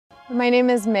My name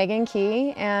is Meg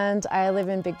Kee and I live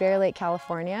in Big Bear Lake,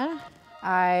 California.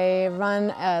 I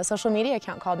run a social media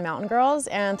account called Mountain Girls,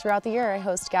 and throughout the year I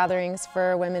host gatherings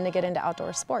for women to get into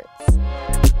outdoor sports.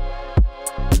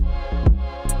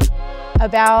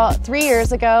 About 3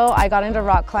 years ago, I got into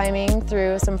rock climbing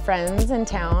through some friends in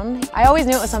town. I always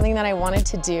knew it was something that I wanted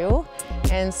to do,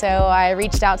 and so I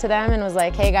reached out to them and was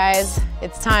like, hey guys,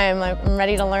 it's time, I'm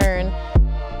ready to learn.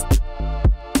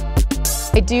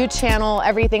 I do channel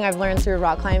everything I've learned through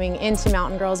rock climbing into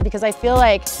Mountain Girls because I feel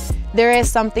like there is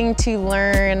something to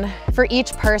learn for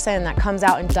each person that comes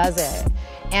out and does it.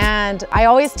 And I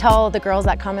always tell the girls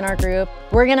that come in our group,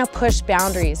 we're gonna push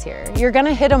boundaries here. You're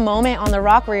gonna hit a moment on the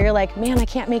rock where you're like, man, I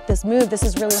can't make this move, this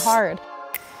is really hard.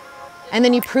 And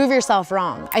then you prove yourself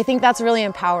wrong. I think that's really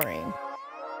empowering.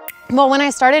 Well, when I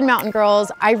started Mountain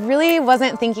Girls, I really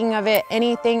wasn't thinking of it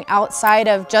anything outside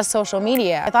of just social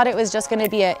media. I thought it was just gonna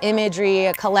be an imagery,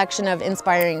 a collection of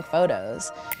inspiring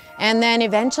photos. And then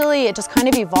eventually it just kind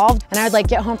of evolved, and I would like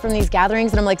get home from these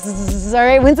gatherings and I'm like, all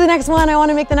right, when's the next one? I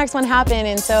wanna make the next one happen.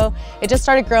 And so it just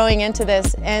started growing into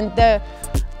this. And the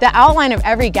outline of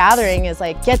every gathering is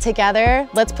like, get together,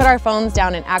 let's put our phones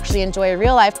down and actually enjoy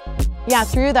real life. Yeah,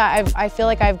 through that, I feel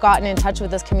like I've gotten in touch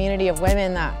with this community of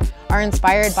women that are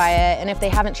inspired by it, and if they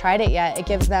haven't tried it yet, it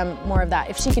gives them more of that,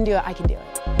 if she can do it, I can do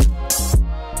it.